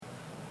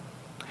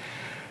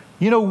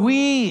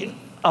We,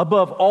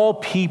 above all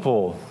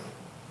people,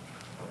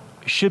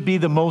 should be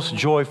the most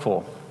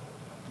joyful.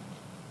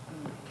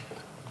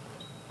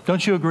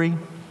 Don't you agree?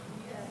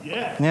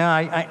 Yeah. Now,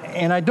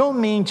 I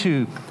don't mean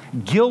to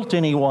guilt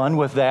anyone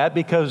with that,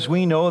 because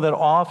I know that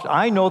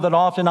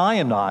often I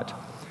am not.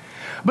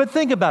 But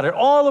think about it.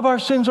 All of our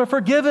sins are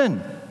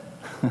forgiven.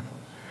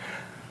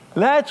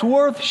 That's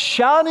worth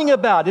shouting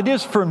about. It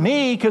is for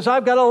me, because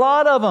I've got a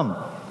lot of them.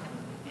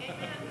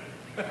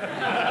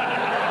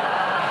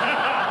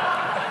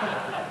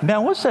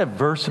 Now, what's that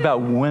verse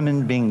about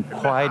women being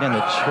quiet in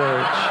the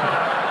church?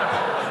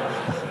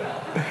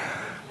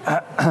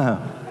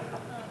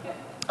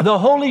 The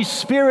Holy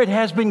Spirit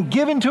has been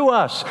given to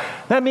us.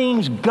 That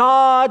means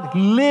God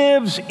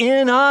lives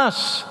in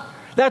us.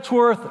 That's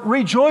worth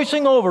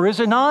rejoicing over, is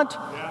it not?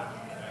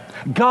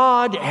 Yeah.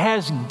 God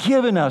has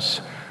given us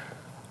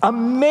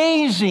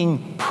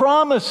amazing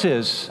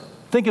promises.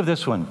 Think of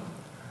this one.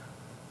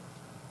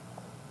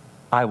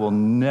 I will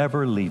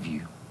never leave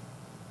you.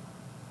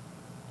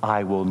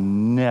 I will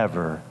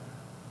never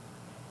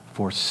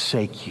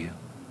forsake you.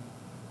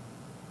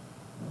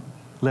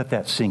 Let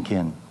that sink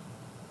in.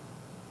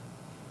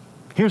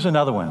 Here's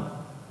another one.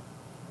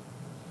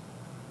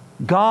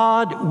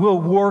 God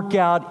will work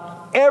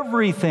out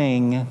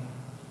everything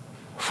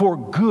for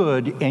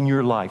good in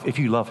your life if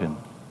you love Him.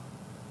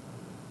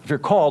 If you're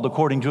called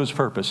according to His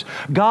purpose.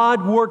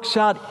 God works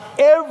out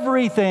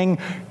everything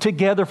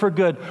together for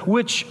good,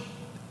 which,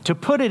 to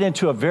put it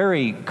into a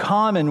very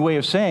common way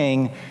of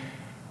saying,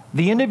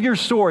 the end of your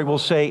story will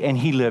say, and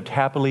he lived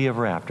happily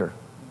ever after.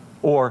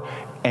 Or,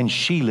 and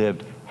she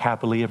lived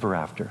happily ever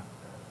after.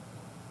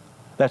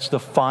 That's the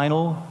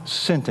final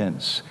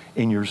sentence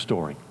in your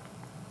story.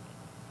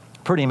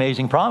 Pretty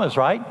amazing promise,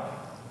 right?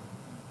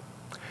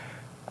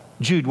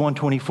 Jude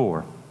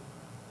 1:24.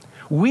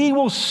 We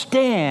will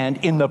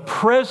stand in the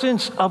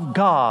presence of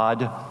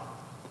God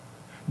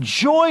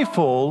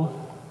joyful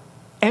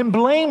and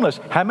blameless.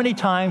 How many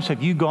times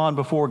have you gone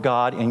before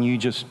God and you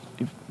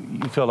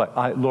feel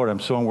like, Lord, I'm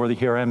so unworthy.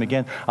 Here I am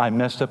again. I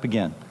messed up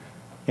again.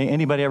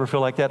 Anybody ever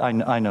feel like that?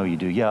 I know you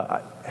do.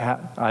 Yeah,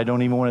 I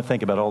don't even want to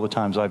think about all the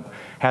times I've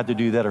had to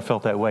do that or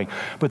felt that way.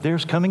 But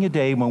there's coming a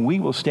day when we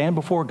will stand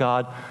before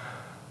God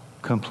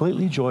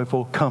completely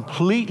joyful,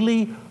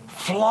 completely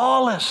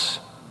flawless.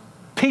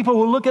 People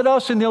will look at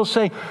us and they'll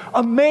say,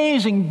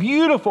 amazing,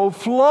 beautiful,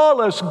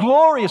 flawless,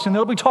 glorious, and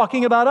they'll be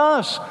talking about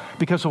us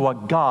because of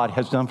what God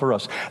has done for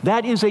us.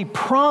 That is a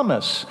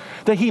promise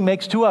that He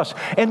makes to us.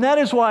 And that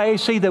is why I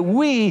say that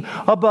we,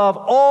 above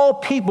all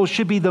people,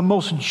 should be the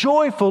most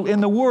joyful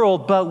in the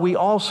world, but we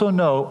also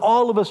know,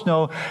 all of us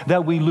know,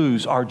 that we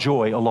lose our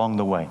joy along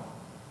the way.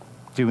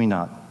 Do we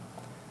not?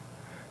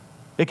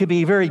 It could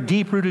be very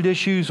deep-rooted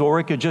issues, or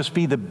it could just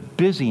be the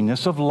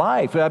busyness of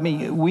life. I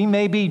mean, we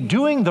may be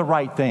doing the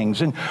right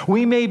things, and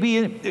we may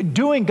be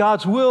doing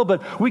God's will,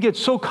 but we get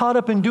so caught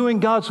up in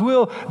doing God's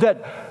will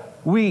that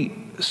we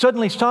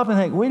suddenly stop and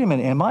think, wait a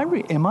minute, am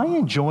I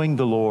enjoying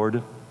the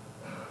Lord?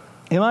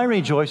 Am I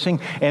rejoicing?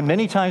 And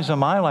many times in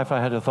my life I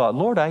had a thought,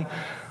 Lord,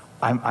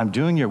 I'm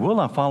doing your will,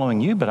 I'm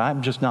following you, but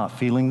I'm just not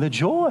feeling the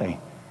joy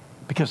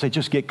because I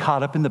just get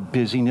caught up in the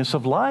busyness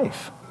of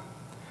life.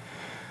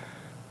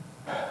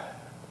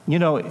 You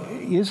know,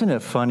 isn't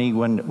it funny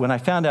when I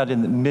found out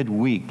in the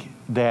midweek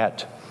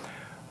that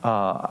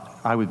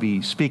I would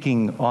be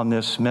speaking on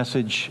this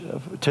message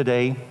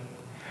today,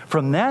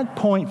 from that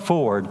point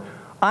forward,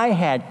 I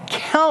had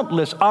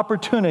countless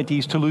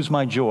opportunities to lose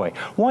my joy.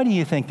 Why do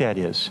you think that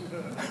is?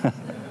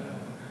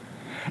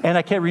 And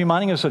I kept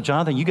reminding us of,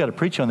 Jonathan, you got to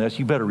preach on this.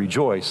 You better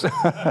rejoice.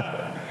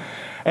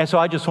 And so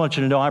I just want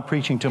you to know I'm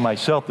preaching to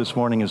myself this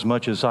morning as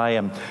much as I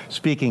am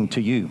speaking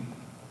to you.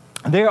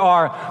 There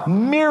are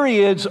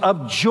myriads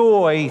of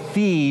joy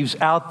thieves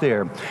out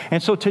there.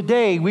 And so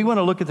today we want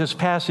to look at this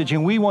passage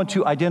and we want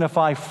to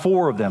identify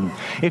 4 of them.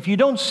 If you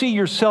don't see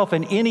yourself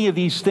in any of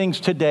these things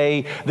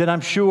today, then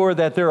I'm sure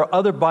that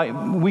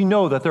we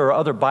know that there are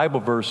other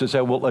Bible verses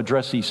that will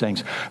address these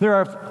things. There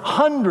are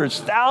hundreds,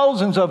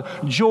 thousands of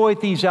joy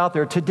thieves out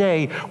there.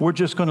 Today we're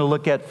just going to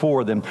look at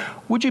 4 of them.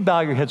 Would you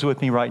bow your heads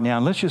with me right now?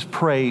 And let's just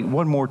pray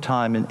one more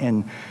time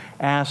and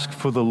ask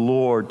for the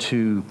Lord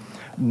to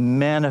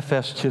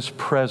manifest His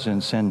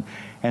presence and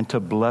to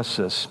bless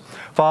us.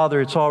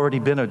 Father, it's already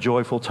been a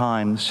joyful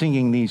time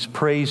singing these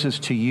praises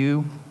to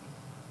you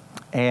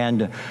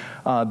and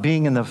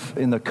being in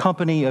the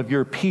company of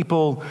your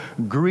people,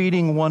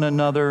 greeting one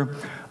another,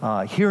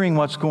 hearing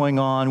what's going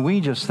on.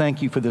 We just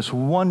thank you for this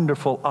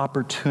wonderful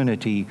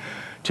opportunity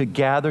to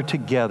gather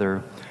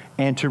together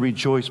and to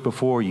rejoice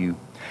before you.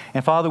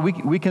 And Father,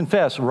 we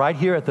confess right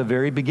here at the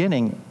very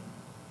beginning,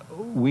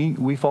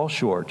 we fall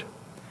short.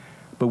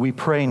 But we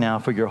pray now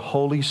for your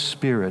Holy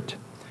Spirit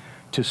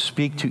to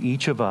speak to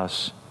each of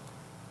us,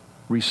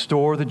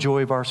 restore the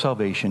joy of our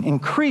salvation,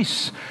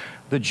 increase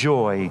the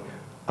joy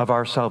of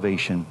our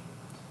salvation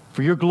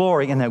for your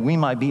glory, and that we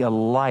might be a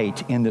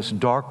light in this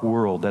dark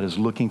world that is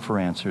looking for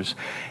answers.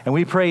 And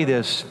we pray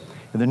this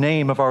in the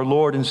name of our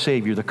Lord and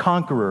Savior, the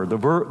conqueror, the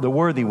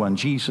worthy one,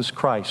 Jesus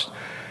Christ,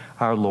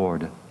 our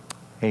Lord.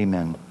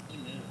 Amen.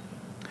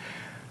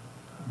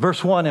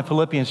 Verse 1 in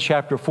Philippians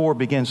chapter 4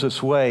 begins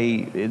this way.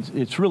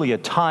 It's really a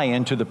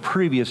tie-in to the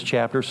previous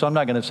chapter, so I'm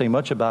not going to say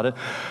much about it.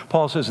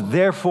 Paul says,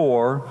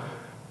 "Therefore,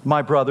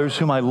 my brothers,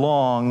 whom I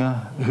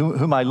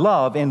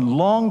love and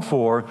long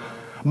for,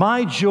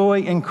 my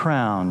joy and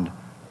crown,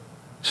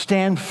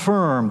 stand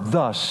firm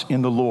thus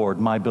in the Lord,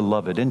 my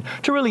beloved." And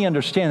to really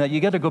understand that,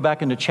 you got to go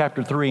back into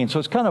chapter 3. And so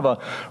it's kind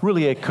of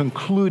really a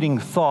concluding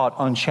thought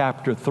on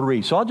chapter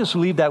 3. So I'll just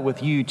leave that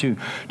with you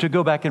to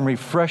go back and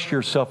refresh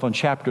yourself on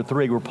chapter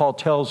 3, where Paul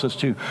tells us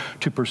to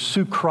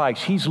pursue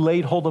Christ. He's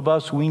laid hold of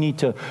us. We need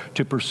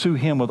to pursue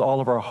him with all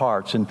of our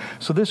hearts. And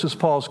so this is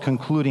Paul's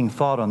concluding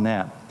thought on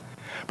that.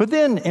 But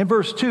then in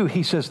verse 2,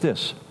 he says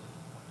this,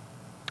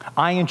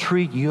 "I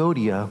entreat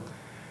Euodia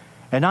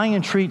and I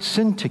entreat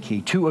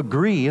Syntyche to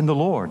agree in the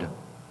Lord.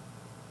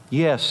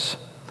 Yes,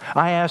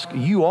 I ask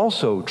you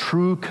also,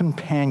 true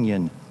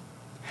companion,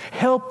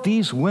 help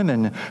these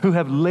women who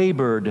have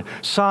labored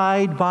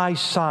side by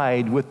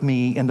side with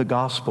me in the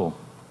gospel,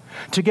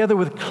 together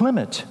with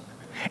Clement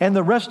and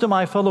the rest of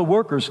my fellow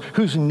workers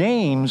whose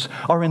names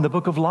are in the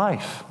book of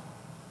life."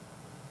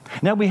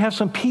 Now we have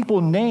some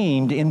people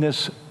named in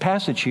this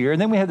passage here,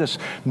 and then we have this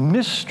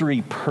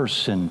mystery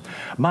person,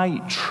 my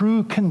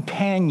true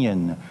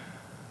companion.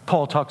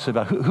 Paul talks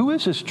about who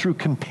is this true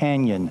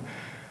companion?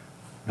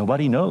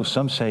 Nobody knows.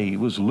 Some say it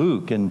was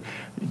Luke, and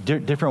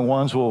different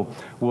ones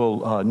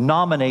will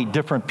nominate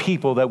different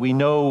people that we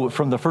know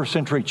from the first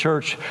century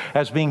church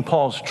as being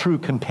Paul's true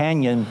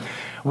companion.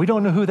 We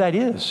don't know who that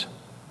is.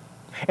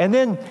 And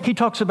then he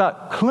talks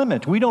about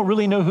Clement. We don't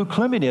really know who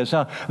Clement is.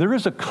 Now, there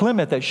is a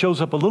Clement that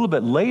shows up a little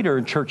bit later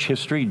in church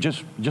history,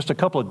 just a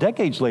couple of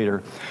decades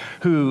later,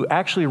 who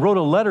actually wrote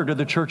a letter to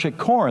the church at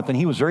Corinth, and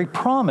he was very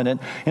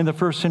prominent in the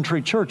first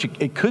century church.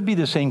 It could be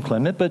the same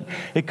Clement, but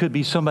it could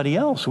be somebody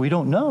else. We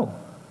don't know.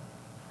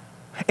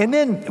 And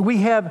then we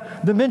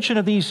have the mention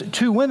of these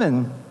two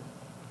women,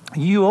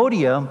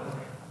 Euodia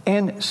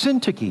and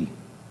Syntyche.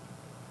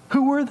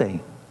 Who were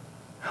they?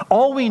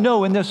 All we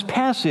know in this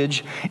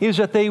passage is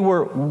that they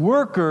were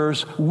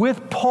workers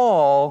with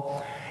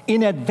Paul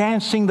in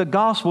advancing the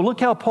gospel. Look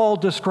how Paul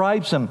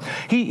describes them.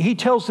 He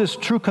tells this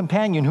true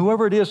companion,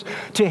 whoever it is,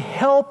 to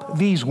help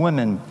these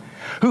women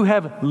who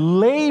have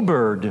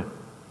labored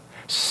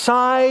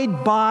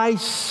side by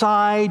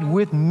side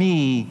with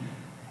me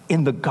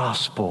in the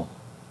gospel.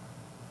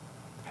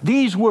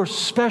 These were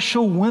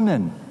special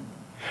women.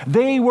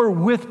 They were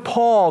with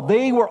Paul.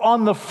 They were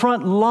on the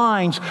front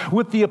lines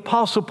with the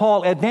Apostle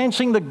Paul,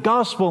 advancing the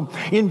gospel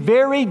in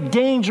very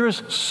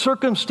dangerous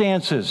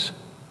circumstances.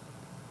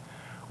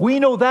 We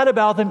know that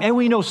about them, and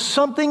we know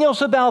something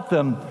else about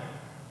them.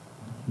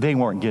 They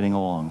weren't getting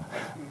along.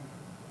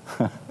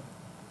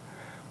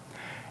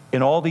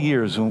 In all the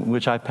years in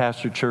which I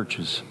pastored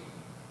churches,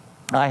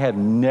 I have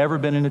never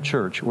been in a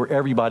church where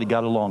everybody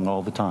got along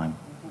all the time.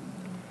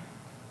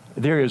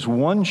 There is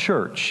one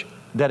church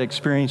that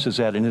experiences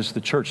that, and it's the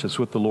church that's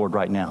with the Lord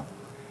right now.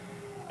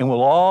 And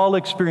we'll all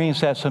experience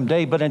that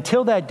someday, but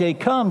until that day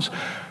comes,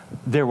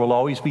 there will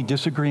always be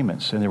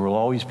disagreements and there will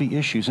always be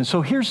issues. And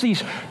so here's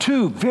these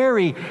two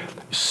very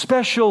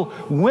special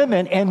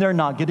women, and they're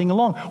not getting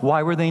along.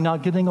 Why were they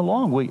not getting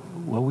along?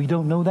 We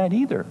don't know that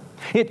either.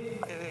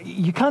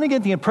 You kind of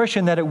get the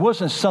impression that it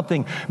wasn't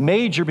something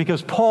major,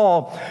 because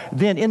Paul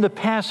then in the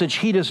passage,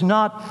 he does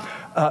not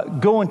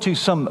go into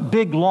some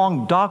big,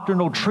 long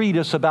doctrinal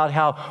treatise about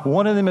how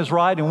one of them is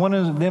right and one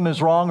of them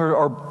is wrong,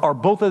 or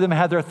both of them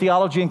have their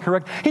theology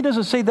incorrect. He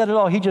doesn't say that at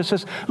all. He just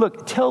says,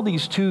 look, tell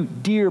these two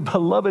dear,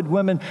 beloved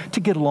women to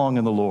get along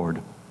in the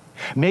Lord.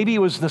 Maybe it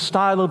was the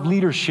style of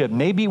leadership.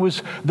 Maybe it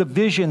was the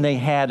vision they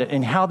had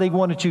and how they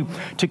wanted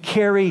to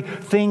carry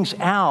things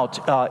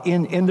out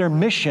in their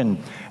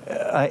mission,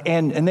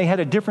 and they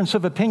had a difference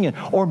of opinion.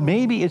 Or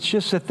maybe it's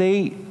just that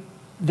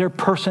their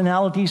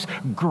personalities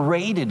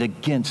grated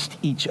against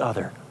each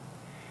other.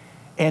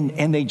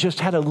 And they just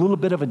had a little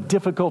bit of a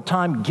difficult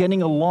time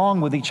getting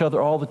along with each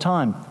other all the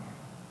time.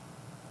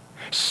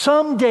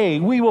 Someday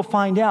we will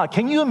find out.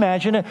 Can you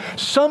imagine it?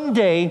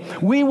 Someday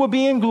we will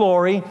be in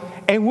glory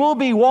and we'll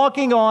be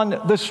walking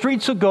on the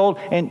streets of gold,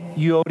 and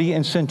Euodia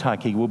and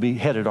Syntyche will be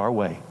headed our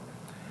way.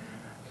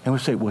 And we'll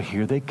say, well,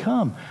 here they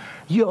come.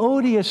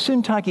 Euodia,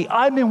 Syntyche,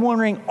 I've been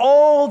wondering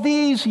all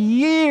these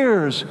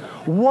years,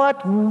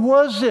 what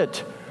was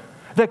it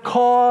that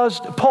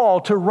caused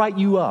Paul to write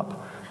you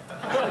up?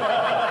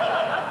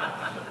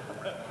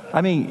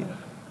 I mean,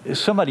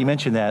 somebody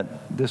mentioned that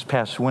this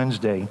past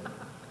Wednesday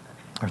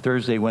or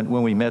Thursday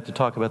when we met to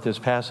talk about this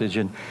passage,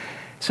 and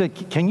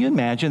said, can you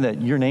imagine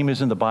that your name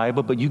is in the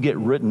Bible, but you get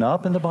written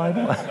up in the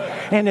Bible?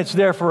 And it's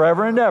there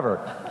forever and ever.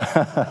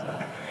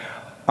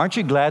 Aren't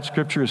you glad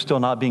Scripture is still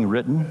not being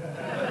written?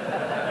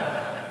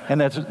 And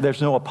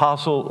there's no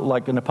apostle,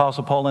 like an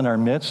Apostle Paul in our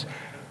midst.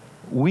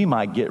 We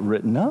might get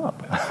written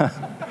up.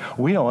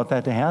 We don't want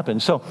that to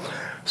happen. So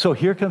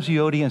here comes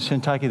Euodia and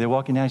Syntyche. They're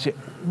walking down and say,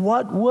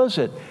 what was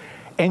it?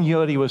 And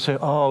Euodia will say,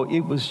 oh,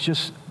 it was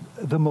just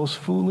the most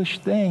foolish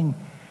thing.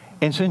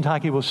 And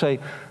Syntyche will say,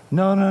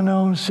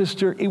 No,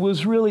 sister, it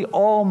was really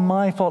all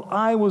my fault.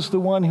 I was the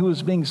one who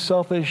was being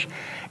selfish.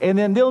 And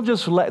then they'll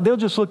just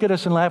look at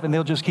us and laugh, and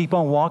they'll just keep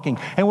on walking.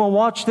 And we'll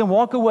watch them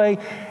walk away,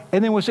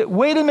 and then we'll say,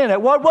 wait a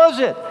minute, what was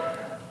it?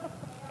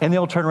 And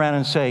they'll turn around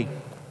and say,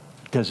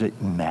 does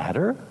it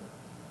matter?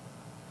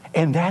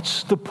 And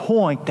that's the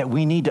point that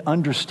we need to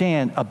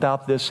understand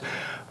about this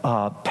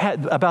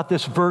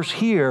verse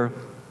here,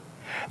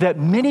 that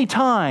many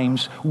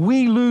times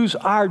we lose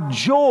our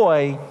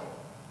joy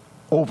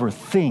over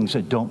things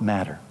that don't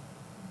matter.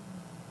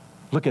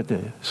 Look at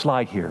the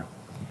slide here.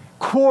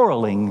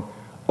 Quarreling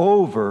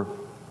over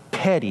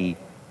petty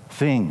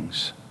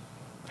things.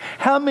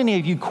 How many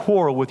of you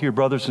quarrel with your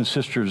brothers and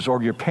sisters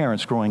or your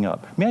parents growing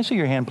up? May I see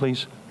your hand,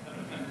 please?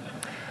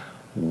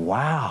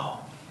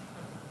 Wow.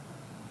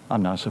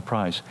 I'm not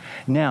surprised.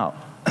 Now,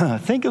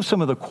 think of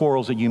some of the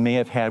quarrels that you may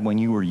have had when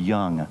you were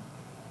young,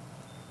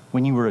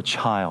 when you were a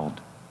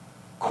child,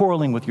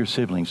 quarreling with your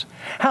siblings.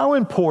 How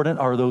important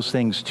are those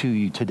things to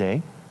you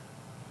today?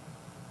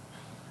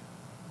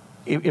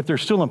 If they're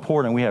still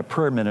important, we have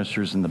prayer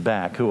ministers in the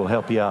back who will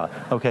help you out.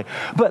 Okay,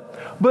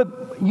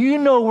 but you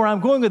know where I'm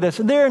going with this.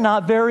 They're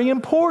not very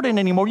important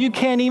anymore. You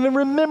can't even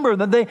remember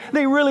that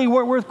they really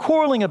weren't worth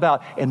quarreling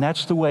about. And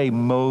that's the way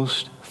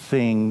most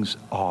things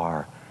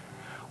are.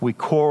 We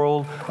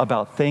quarrel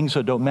about things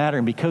that don't matter.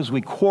 And because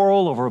we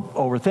quarrel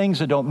over things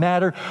that don't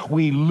matter,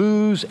 we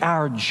lose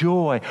our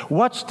joy.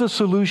 What's the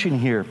solution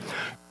here?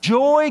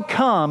 Joy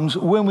comes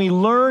when we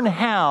learn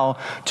how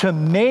to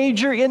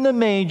major in the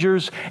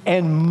majors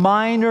and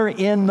minor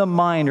in the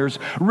minors,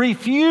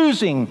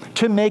 refusing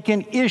to make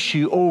an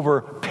issue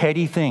over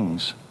petty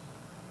things.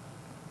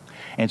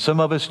 And some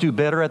of us do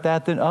better at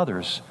that than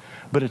others.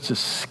 But it's a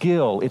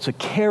skill, it's a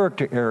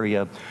character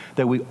area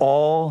that we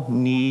all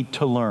need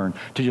to learn,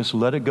 to just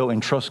let it go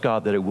and trust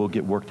God that it will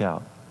get worked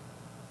out.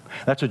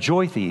 That's a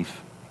joy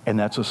thief, and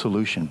that's a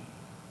solution.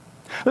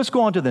 Let's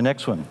go on to the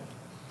next one.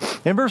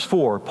 In verse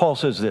 4, Paul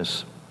says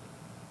this,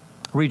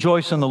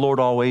 rejoice in the Lord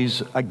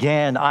always.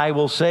 Again, I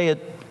will say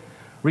it,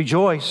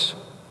 rejoice.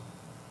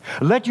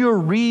 Let your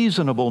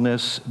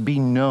reasonableness be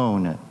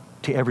known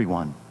to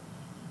everyone.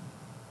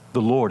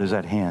 The Lord is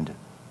at hand.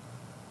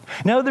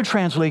 Now, other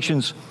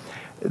translations,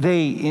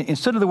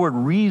 instead of the word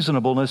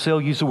reasonableness,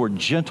 they'll use the word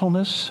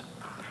gentleness.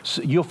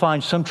 So you'll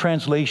find some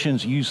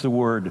translations use the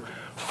word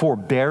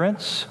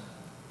forbearance.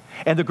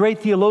 And the great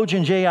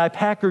theologian J.I.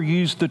 Packer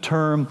used the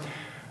term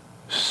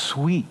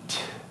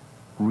sweet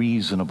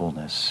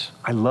reasonableness.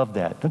 I love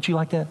that. Don't you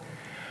like that?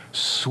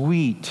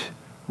 Sweet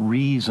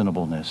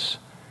reasonableness.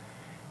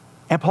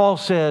 And Paul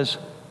says,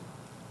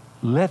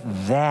 let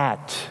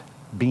that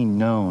be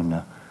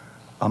known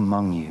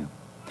among you.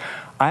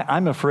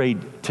 I'm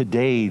afraid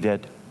today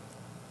that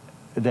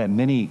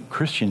many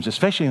Christians,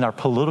 especially in our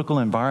political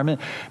environment,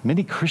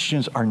 many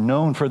Christians are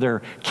known for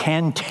their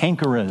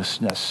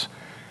cantankerousness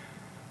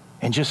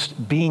and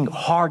just being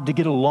hard to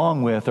get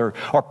along with or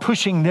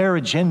pushing their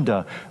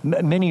agenda.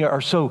 Many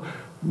are so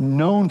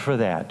known for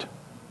that.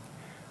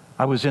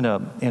 I was in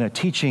a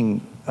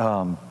teaching,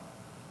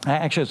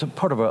 actually as a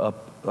part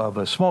of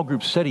a small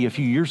group study a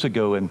few years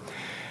ago,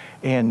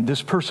 and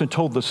this person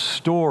told the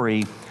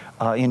story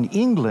in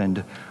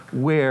England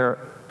where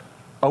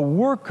a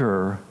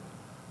worker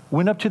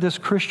went up to this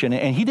Christian,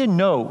 and he didn't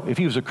know if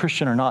he was a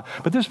Christian or not,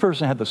 but this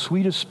person had the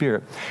sweetest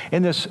spirit.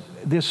 And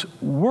this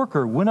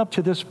worker went up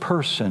to this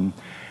person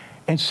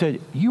and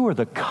said, you are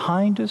the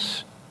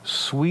kindest,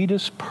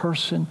 sweetest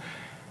person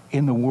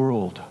in the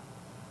world.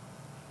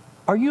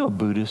 Are you a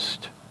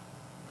Buddhist?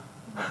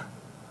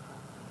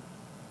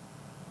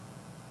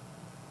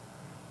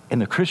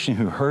 And the Christian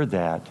who heard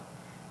that,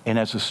 and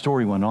as the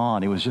story went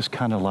on, it was just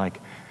kind of like,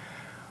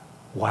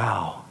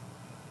 wow.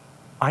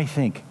 I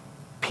think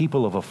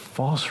people of a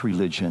false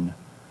religion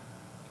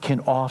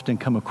can often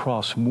come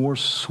across more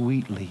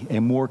sweetly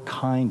and more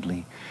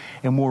kindly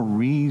and more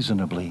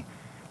reasonably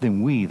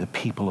than we, the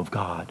people of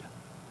God.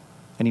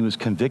 And he was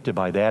convicted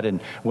by that.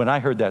 And when I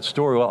heard that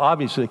story, well,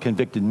 obviously it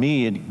convicted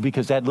me, and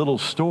because that little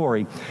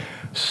story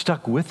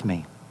stuck with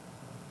me.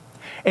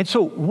 And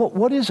so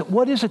what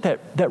is it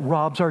that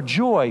robs our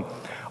joy?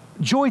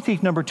 Joy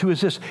thief number 2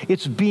 is this.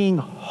 It's being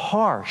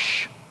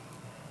harsh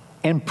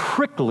and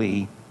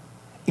prickly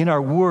in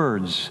our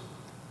words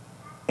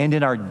and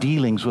in our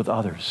dealings with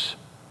others.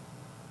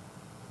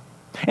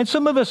 And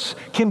some of us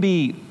can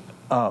be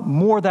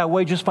more that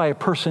way just by a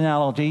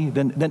personality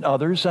than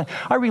others.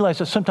 I realize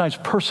that sometimes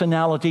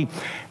personality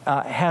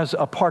has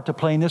a part to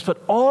play in this,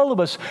 but all of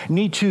us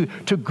need to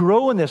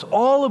grow in this.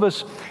 All of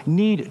us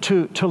need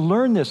to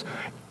learn this.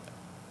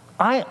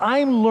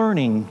 I'm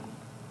learning.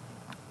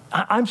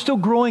 I'm still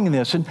growing in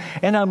this, and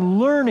I'm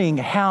learning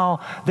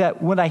how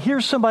that when I hear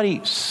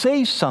somebody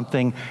say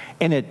something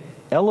and it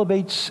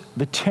elevates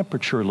the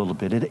temperature a little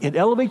bit, it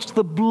elevates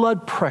the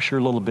blood pressure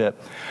a little bit,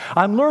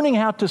 I'm learning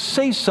how to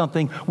say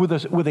something with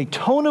a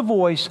tone of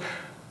voice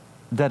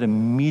that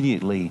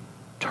immediately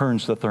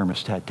turns the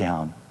thermostat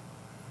down.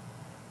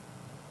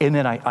 And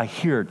then I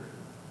hear it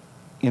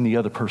in the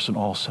other person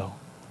also.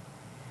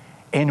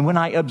 And when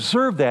I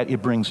observe that,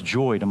 it brings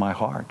joy to my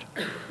heart.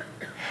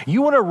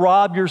 You want to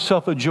rob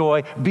yourself of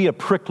joy, be a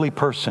prickly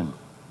person.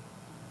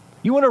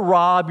 You want to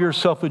rob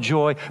yourself of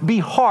joy, be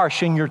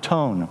harsh in your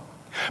tone.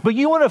 But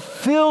you want to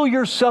fill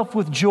yourself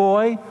with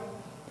joy,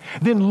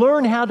 then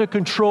learn how to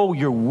control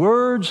your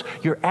words,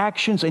 your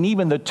actions, and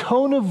even the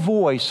tone of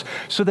voice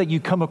so that you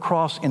come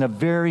across in a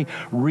very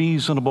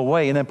reasonable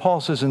way. And then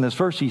Paul says in this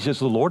verse, he says,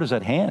 the Lord is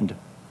at hand.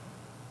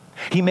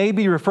 He may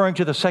be referring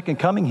to the second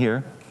coming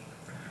here.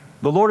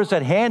 The Lord is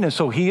at hand, and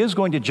so He is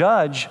going to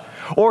judge.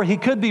 Or He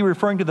could be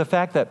referring to the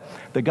fact that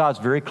God's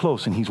very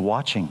close and He's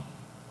watching.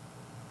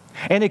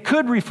 And it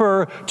could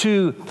refer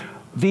to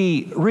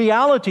the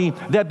reality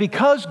that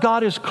because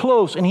God is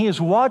close and He is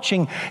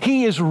watching,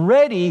 He is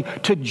ready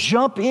to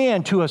jump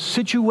into a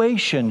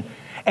situation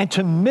and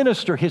to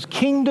minister His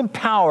kingdom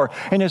power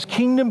and His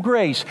kingdom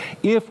grace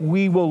if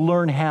we will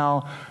learn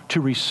how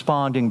to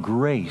respond in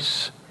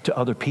grace to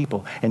other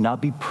people and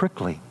not be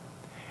prickly.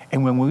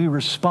 And when we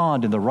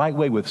respond in the right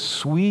way with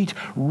sweet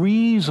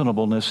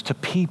reasonableness to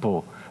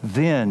people,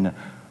 then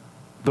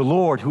the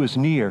Lord who is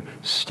near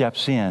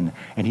steps in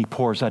and He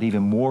pours out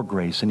even more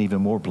grace and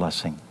even more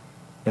blessing.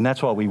 And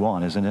that's what we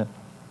want, isn't it?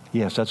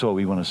 Yes, that's what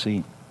we want to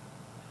see.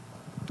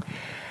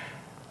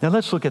 Now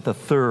let's look at the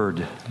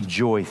third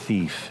joy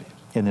thief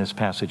in this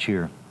passage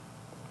here.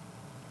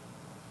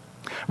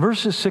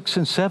 Verses 6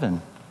 and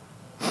 7,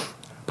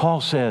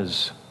 Paul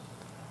says,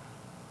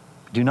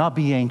 do not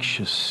be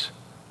anxious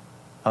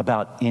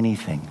about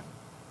anything,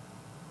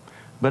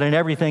 but in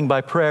everything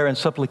by prayer and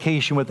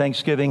supplication with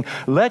thanksgiving,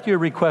 let your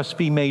requests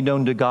be made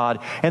known to God.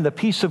 And the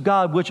peace of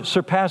God, which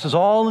surpasses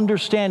all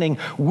understanding,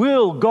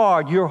 will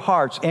guard your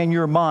hearts and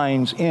your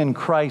minds in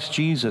Christ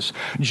Jesus.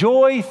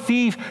 Joy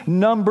thief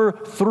number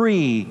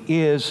 3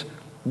 is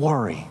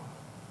worry.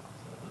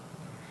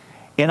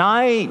 And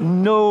I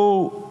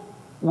know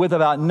with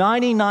about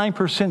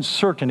 99%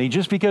 certainty,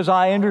 just because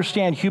I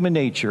understand human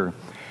nature,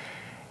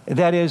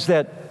 that is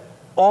that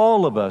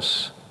all of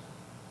us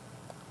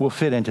will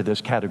fit into this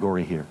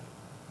category here.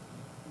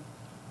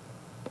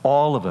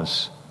 All of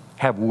us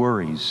have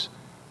worries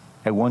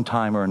at one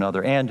time or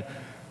another. And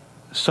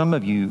some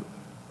of you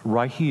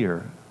right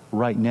here,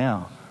 right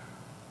now,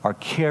 are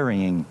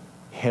carrying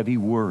heavy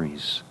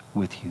worries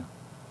with you.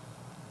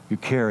 You're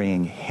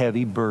carrying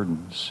heavy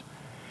burdens.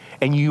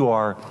 And you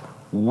are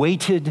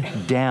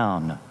weighted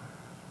down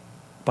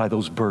by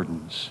those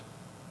burdens.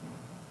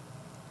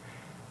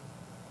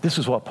 This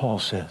is what Paul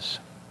says.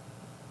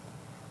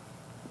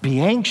 Be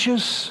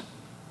anxious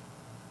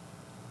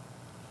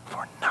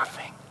for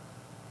nothing.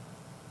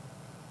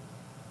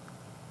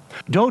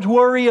 Don't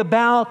worry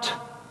about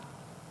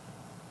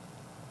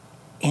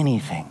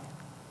anything.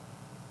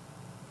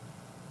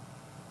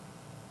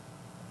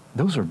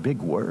 Those are big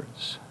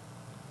words.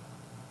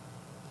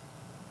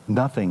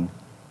 Nothing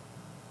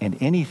and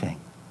anything.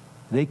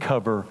 They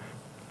cover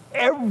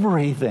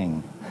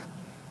everything.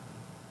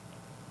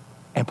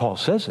 And Paul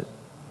says it.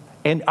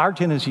 And our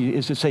tendency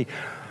is to say,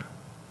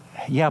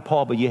 yeah,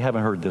 Paul, but you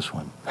haven't heard this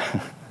one.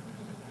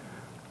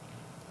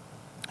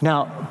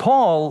 Now,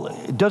 Paul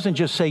doesn't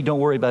just say don't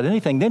worry about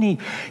anything. Then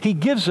he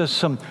gives us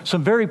some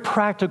very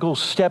practical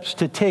steps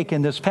to take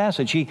in this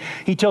passage.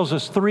 He tells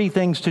us 3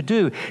 things to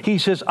do. He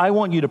says, I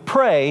want you to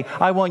pray,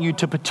 I want you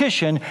to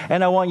petition,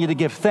 and I want you to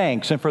give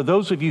thanks. And for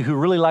those of you who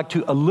really like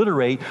to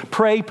alliterate,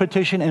 pray,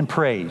 petition, and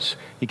praise.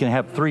 You can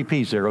have 3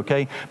 P's there,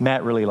 okay?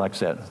 Matt really likes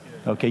that.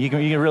 Okay, you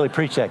can really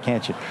preach that,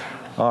 can't you?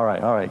 All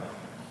right.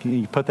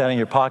 You put that in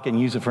your pocket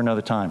and use it for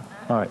another time.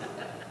 All right.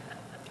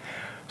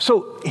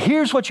 So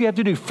here's what you have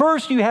to do.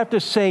 First, you have to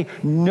say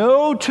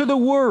no to the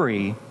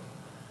worry.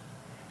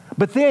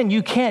 But then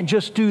you can't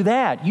just do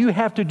that. You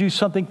have to do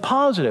something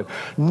positive.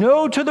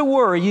 No to the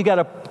worry. You got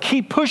to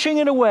keep pushing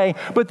it away.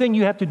 But then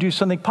you have to do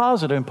something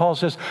positive. And Paul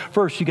says,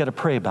 first, you got to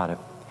pray about it.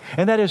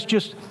 And that is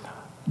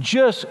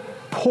just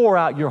pour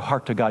out your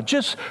heart to God.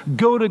 Just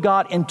go to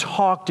God and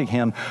talk to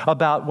Him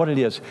about what it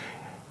is.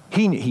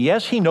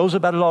 He knows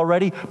about it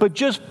already, but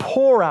just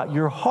pour out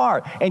your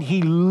heart. And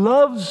He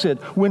loves it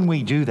when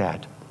we do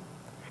that.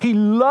 He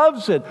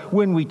loves it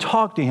when we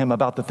talk to Him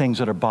about the things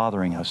that are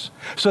bothering us.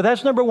 So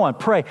that's number 1,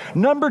 pray.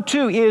 Number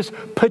 2 is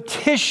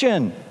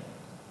petition.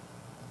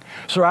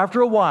 So after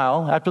a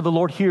while, after the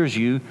Lord hears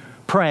you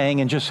praying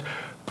and just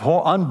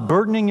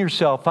unburdening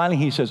yourself, finally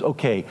He says,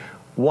 okay,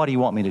 what do you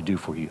want me to do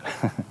for you?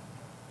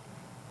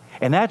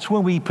 And that's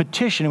when we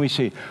petition and we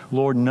say,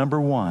 Lord,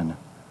 number 1,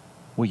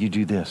 will you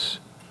do this?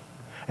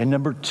 And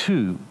number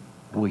 2,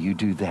 will you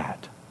do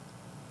that?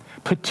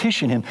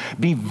 Petition Him.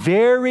 Be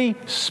very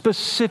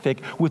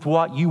specific with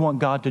what you want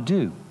God to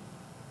do.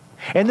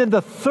 And then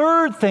the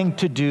third thing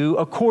to do,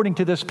 according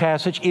to this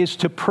passage, is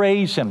to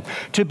praise Him,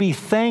 to be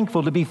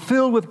thankful, to be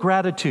filled with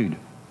gratitude.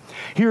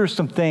 Here are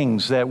some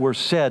things that were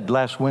said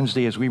last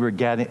Wednesday as we were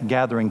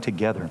gathering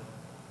together.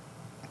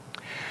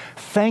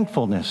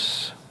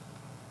 Thankfulness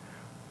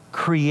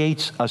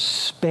creates a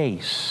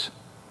space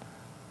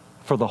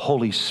for the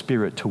Holy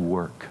Spirit to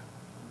work.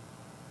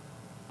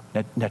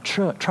 Now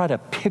try to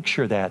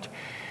picture that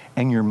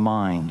in your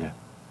mind.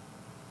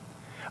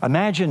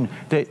 Imagine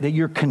that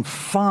you're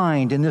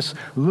confined in this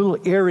little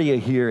area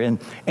here,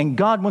 and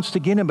God wants to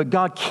get in, but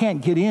God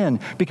can't get in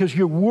because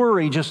your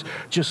worry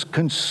just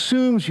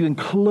consumes you and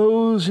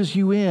closes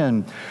you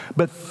in.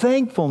 But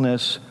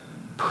thankfulness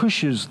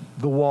pushes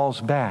the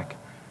walls back,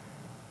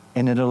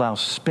 and it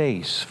allows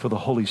space for the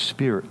Holy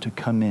Spirit to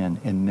come in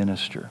and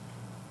minister.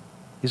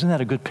 Isn't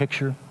that a good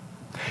picture?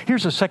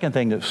 Here's the second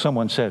thing that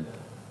someone said.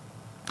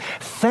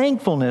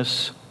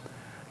 Thankfulness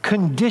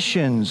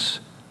conditions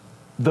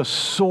the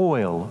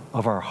soil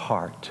of our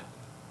heart.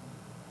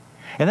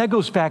 And that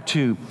goes back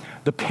to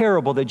the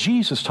parable that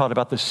Jesus taught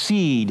about the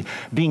seed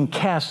being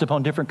cast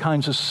upon different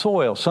kinds of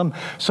soil. Some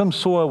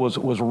soil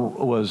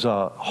was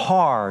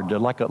hard,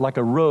 like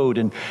a road,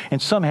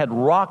 and some had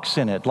rocks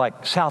in it,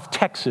 like South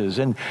Texas,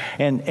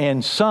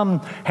 and some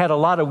had a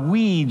lot of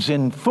weeds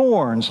and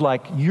thorns,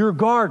 like your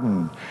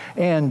garden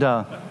and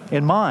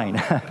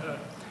mine.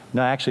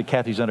 No, actually,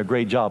 Kathy's done a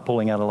great job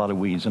pulling out a lot of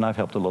weeds, and I've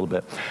helped a little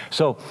bit.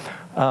 So,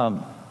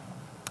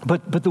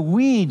 but the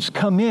weeds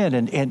come in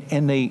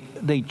and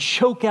they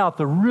choke out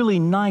the really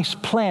nice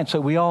plants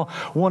that we all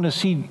want to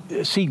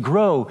see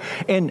grow.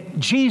 And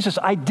Jesus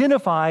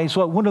identifies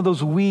what one of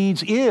those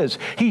weeds is.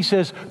 He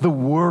says, the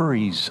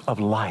worries of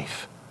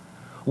life.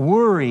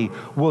 Worry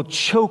will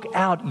choke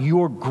out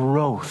your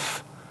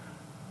growth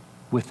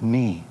with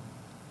me.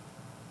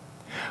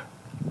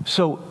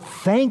 So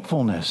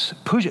thankfulness,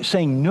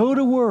 saying no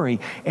to worry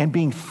and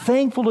being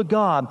thankful to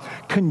God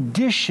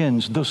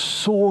conditions the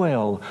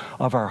soil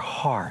of our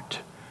heart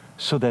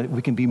so that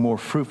we can be more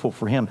fruitful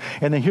for Him.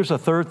 And then here's a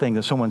third thing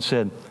that someone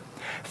said.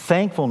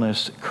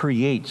 Thankfulness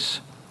creates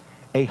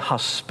a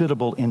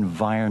hospitable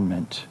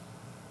environment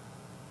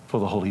for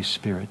the Holy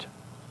Spirit.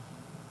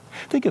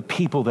 Think of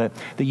people that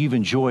you've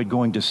enjoyed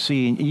going to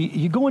see. And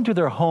you go into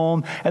their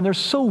home and they're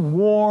so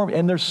warm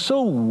and they're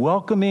so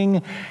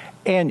welcoming,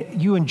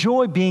 and you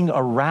enjoy being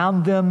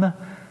around them,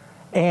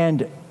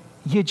 and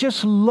you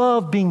just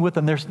love being with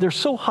them. They're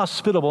so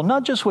hospitable,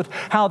 not just with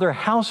how their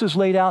house is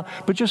laid out,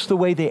 but just the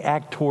way they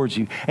act towards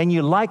you. And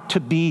you like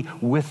to be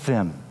with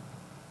them.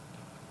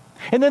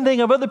 And then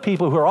think of other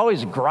people who are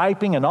always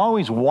griping and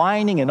always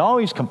whining and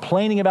always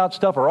complaining about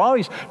stuff or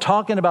always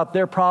talking about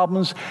their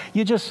problems.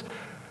 You just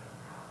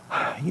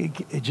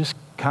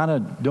kind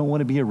of don't want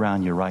to be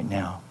around you right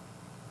now.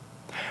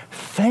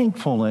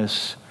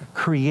 Thankfulness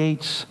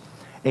creates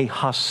a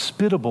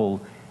hospitable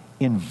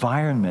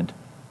environment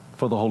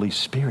for the Holy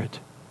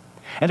Spirit.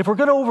 And if we're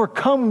going to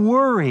overcome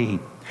worry,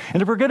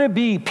 and if we're going to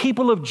be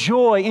people of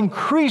joy,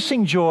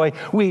 increasing joy,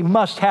 we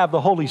must have the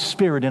Holy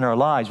Spirit in our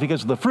lives,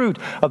 because the fruit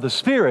of the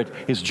Spirit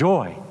is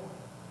joy.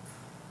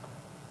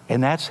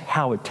 And that's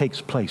how it takes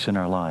place in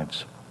our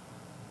lives.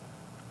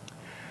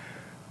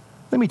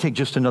 Let me take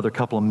just another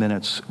couple of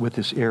minutes with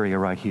this area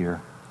right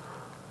here,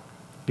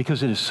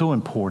 because it is so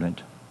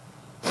important.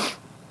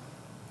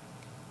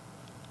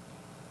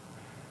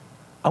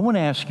 I want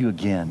to ask you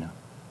again,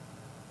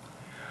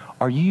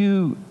 are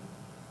you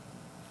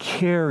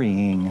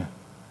carrying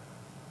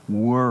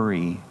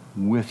worry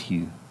with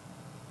you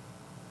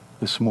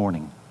this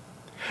morning?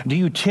 Do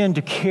you tend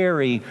to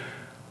carry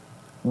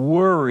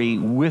worry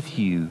with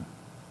you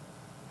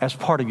as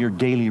part of your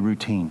daily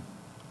routine?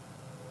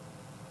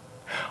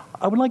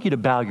 I would like you to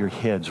bow your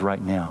heads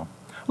right now.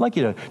 I'd like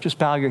you to just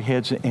bow your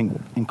heads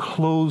and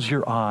close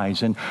your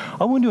eyes. And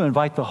I want to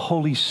invite the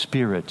Holy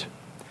Spirit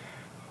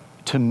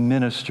to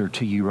minister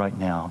to you right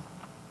now.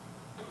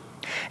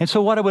 And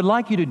so what I would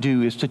like you to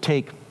do is to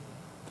take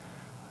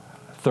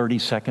 30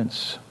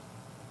 seconds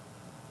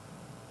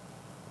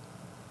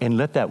and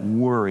let that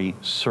worry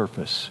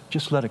surface.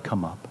 Just let it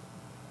come up.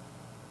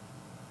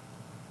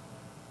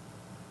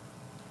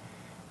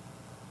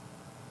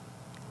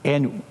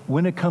 And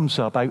when it comes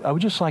up, I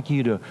would just like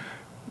you to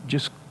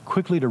just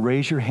quickly to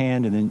raise your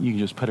hand, and then you can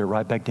just put it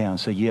right back down and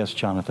say, yes,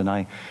 Jonathan,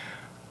 I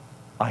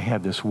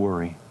have this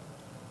worry.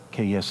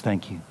 Okay, yes,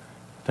 thank you.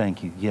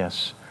 Thank you.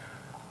 Yes.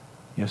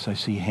 Yes, I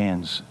see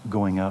hands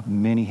going up,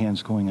 many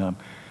hands going up.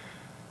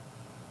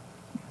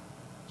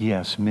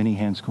 Yes, many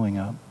hands going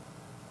up.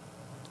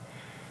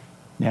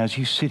 Now, as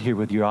you sit here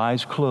with your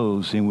eyes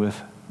closed and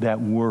with that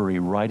worry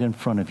right in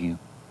front of you,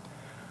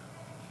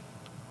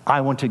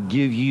 I want to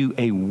give you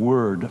a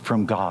word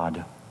from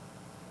God.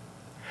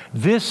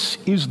 This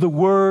is the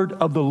word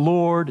of the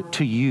Lord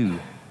to you.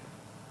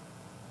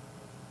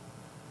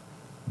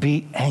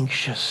 Be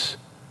anxious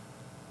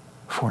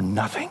for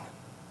nothing.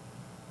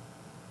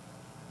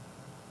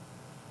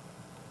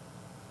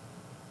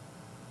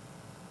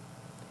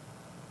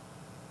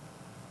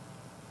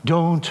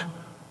 Don't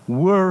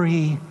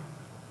worry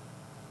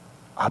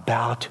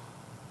about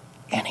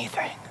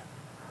anything.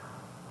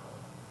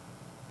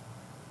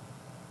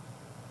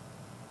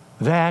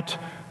 That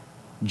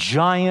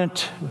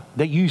giant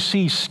that you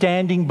see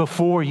standing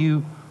before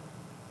you,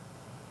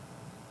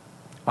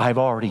 I've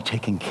already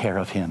taken care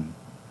of him.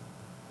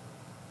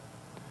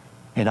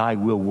 And I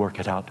will work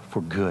it out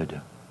for good.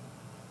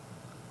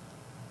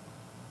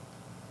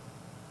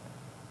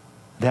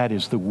 That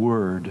is the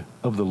word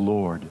of the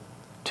Lord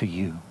to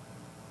you.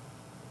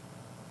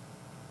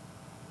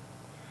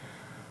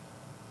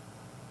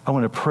 I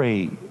want to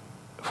pray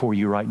for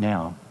you right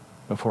now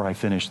before I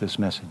finish this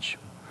message.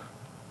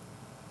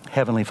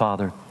 Heavenly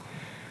Father,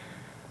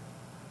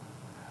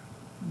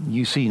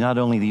 you see not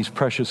only these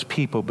precious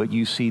people, but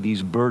you see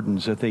these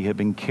burdens that they have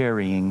been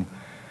carrying.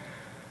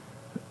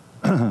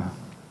 And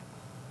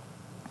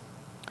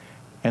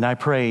I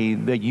pray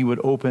that you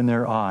would open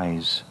their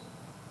eyes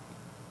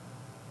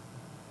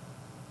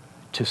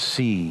to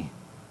see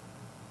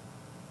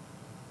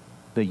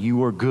that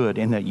you are good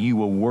and that you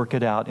will work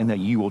it out and that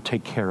you will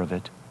take care of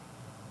it.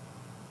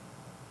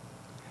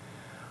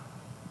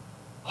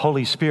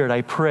 Holy Spirit,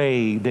 I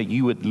pray that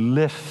you would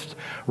lift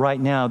right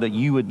now, that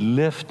you would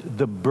lift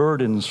the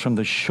burdens from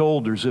the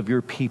shoulders of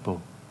your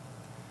people.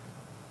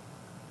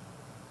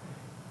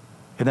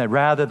 And that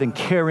rather than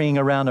carrying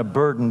around a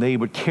burden, they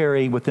would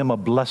carry with them a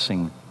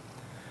blessing.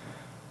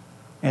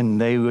 And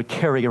they would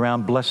carry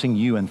around blessing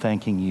you and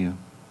thanking you.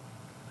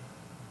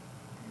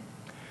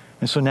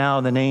 And so now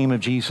in the name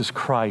of Jesus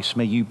Christ,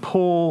 may you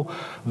pull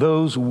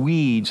those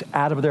weeds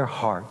out of their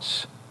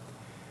hearts.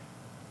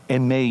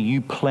 And may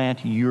you plant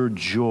your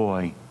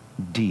joy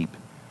deep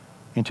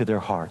into their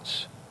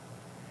hearts.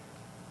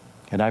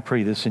 And I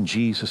pray this in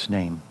Jesus'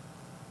 name.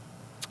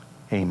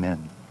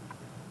 Amen.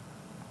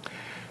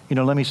 You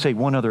know, let me say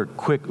one other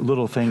quick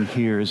little thing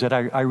here is that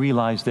I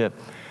realize that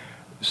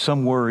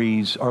some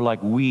worries are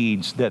like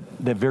weeds that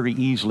very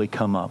easily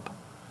come up.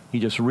 You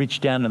just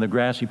reach down in the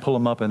grass, you pull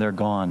them up, and they're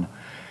gone.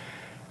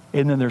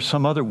 And then there's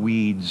some other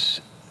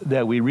weeds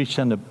that we reach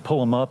down to pull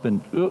them up,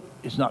 and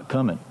it's not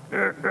coming.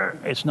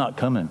 It's not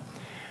coming.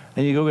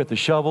 And you go get the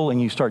shovel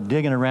and you start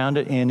digging around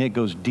it, and it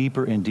goes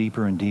deeper and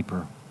deeper and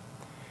deeper.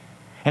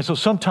 And so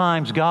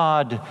sometimes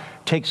God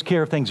takes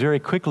care of things very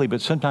quickly, but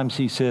sometimes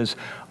He says,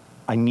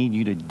 I need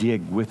you to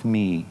dig with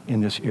me in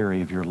this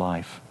area of your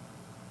life.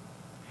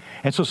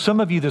 And so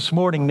some of you this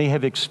morning may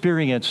have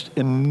experienced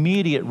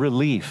immediate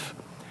relief,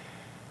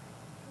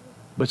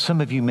 but some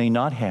of you may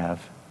not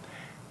have.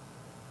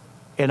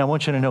 And I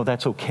want you to know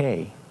that's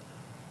okay.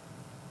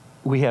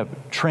 We have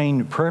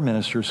trained prayer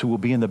ministers who will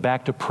be in the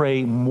back to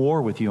pray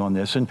more with you on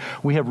this. And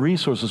we have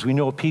resources. We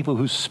know of people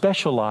who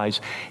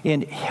specialize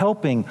in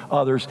helping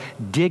others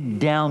dig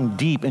down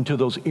deep into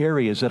those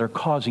areas that are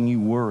causing you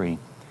worry.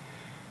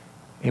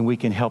 And we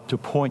can help to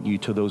point you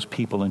to those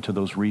people and to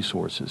those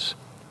resources.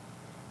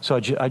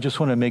 So I just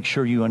want to make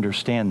sure you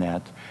understand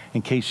that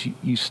in case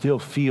you still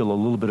feel a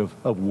little bit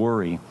of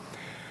worry.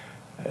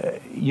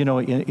 You know,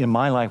 in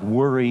my life,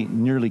 worry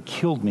nearly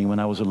killed me when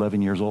I was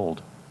 11 years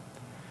old.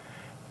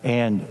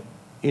 And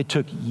it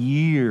took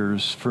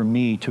years for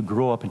me to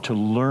grow up and to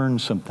learn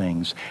some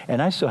things.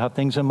 And I still have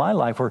things in my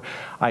life where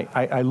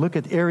I look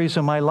at areas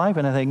in my life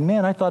and I think,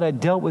 man, I thought I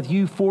dealt with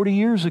you 40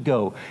 years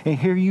ago. And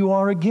here you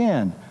are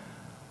again.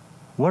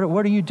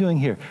 What are you doing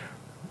here?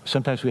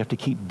 Sometimes we have to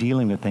keep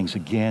dealing with things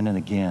again and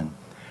again.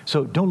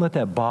 So don't let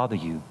that bother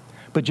you.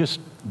 But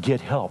just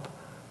get help.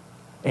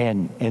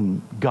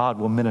 And God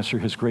will minister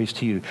His grace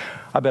to you.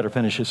 I better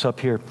finish this up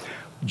here.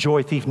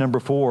 Joy thief number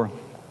 4.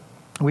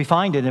 We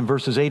find it in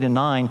verses 8 and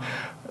 9.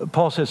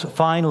 Paul says,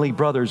 finally,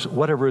 brothers,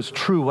 whatever is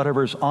true,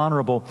 whatever is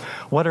honorable,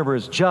 whatever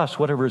is just,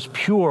 whatever is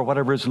pure,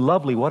 whatever is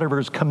lovely, whatever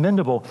is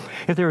commendable,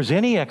 if there is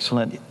any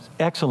excellence,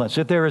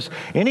 if there is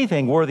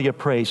anything worthy of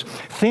praise,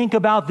 think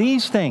about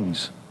these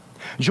things.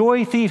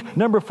 Joy thief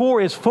number 4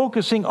 is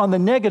focusing on the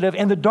negative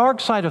and the dark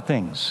side of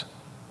things.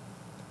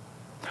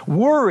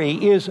 Worry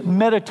is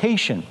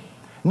meditation,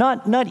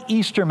 not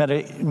Easter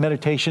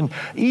meditation.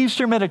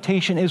 Easter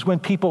meditation is when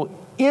people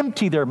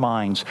empty their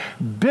minds.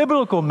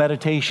 Biblical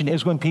meditation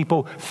is when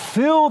people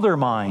fill their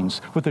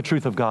minds with the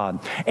truth of God.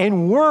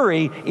 And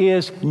worry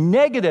is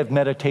negative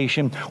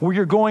meditation, where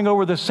you're going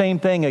over the same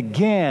thing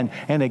again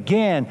and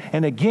again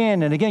and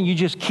again and again. You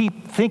just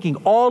keep thinking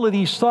all of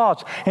these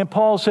thoughts. And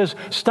Paul says,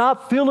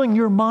 stop filling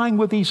your mind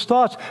with these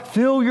thoughts.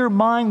 Fill your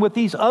mind with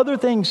these other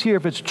things here.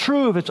 If it's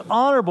true, if it's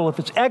honorable, if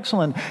it's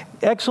excellent,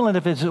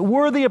 if it's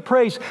worthy of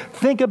praise,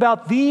 think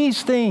about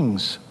these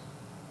things.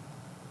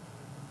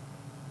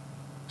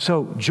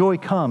 So joy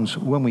comes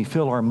when we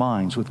fill our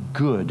minds with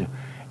good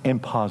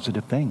and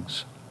positive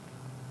things.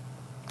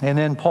 And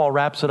then Paul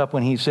wraps it up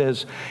when he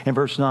says in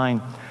verse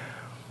 9,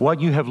 what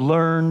you have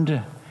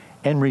learned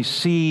and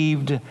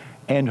received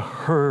and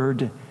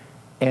heard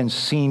and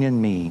seen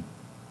in me,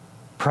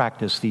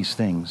 practice these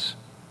things,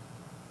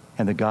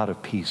 and the God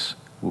of peace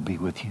will be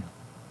with you.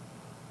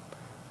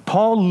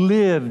 Paul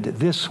lived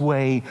this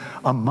way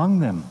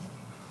among them.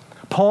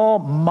 Paul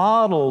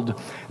modeled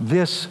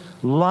this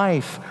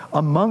life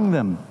among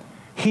them.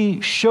 He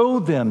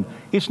showed them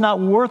it's not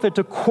worth it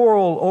to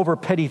quarrel over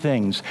petty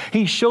things.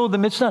 He showed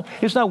them it's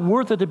not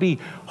worth it to be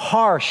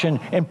harsh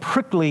and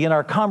prickly in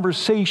our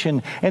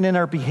conversation and in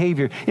our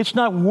behavior. It's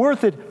not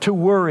worth it to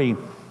worry.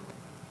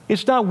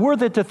 It's not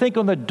worth it to think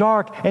on the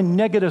dark and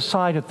negative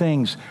side of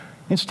things.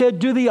 Instead,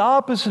 do the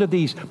opposite of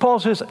these. Paul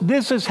says,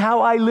 this is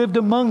how I lived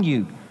among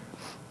you.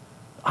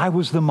 I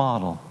was the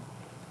model.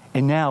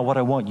 And now what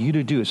I want you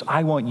to do is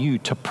I want you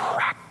to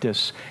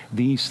practice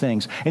these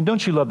things. And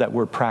don't you love that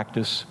word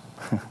practice?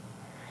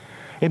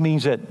 It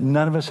means that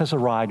none of us has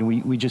arrived, and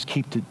we get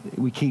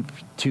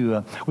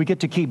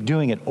to keep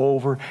doing it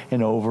over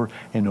and over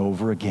and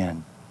over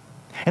again.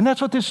 And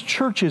that's what this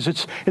church is.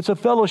 It's a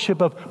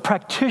fellowship of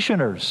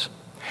practitioners.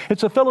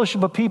 It's a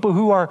fellowship of people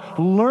who are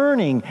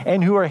learning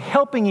and who are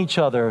helping each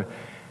other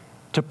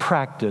to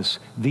practice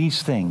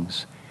these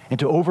things and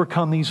to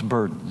overcome these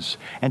burdens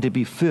and to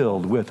be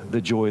filled with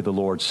the joy of the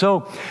Lord.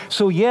 So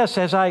yes,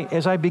 as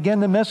I begin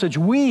the message,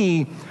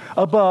 we,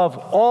 above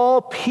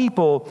all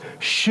people,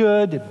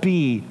 should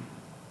be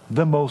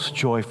the most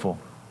joyful.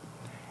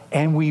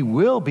 And we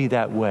will be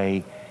that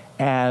way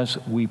as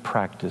we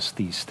practice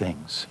these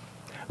things.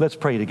 Let's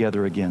pray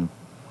together again.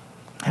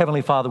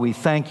 Heavenly Father, we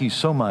thank you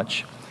so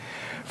much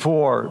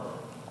for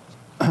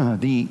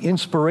the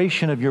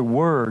inspiration of your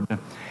word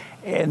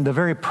and the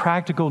very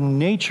practical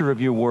nature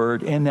of your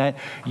word, and that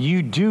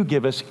you do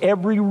give us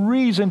every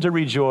reason to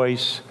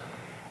rejoice.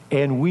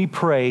 And we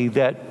pray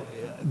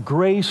that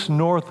Grace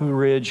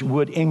Northridge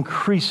would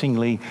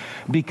increasingly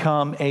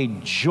become a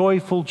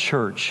joyful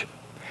church,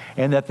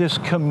 and that this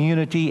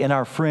community and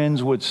our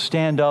friends would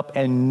stand up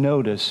and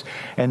notice,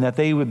 and that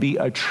they would be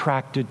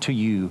attracted to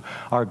you,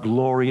 our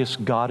glorious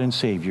God and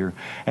Savior.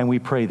 And we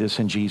pray this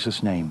in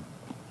Jesus' name.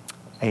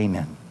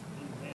 Amen.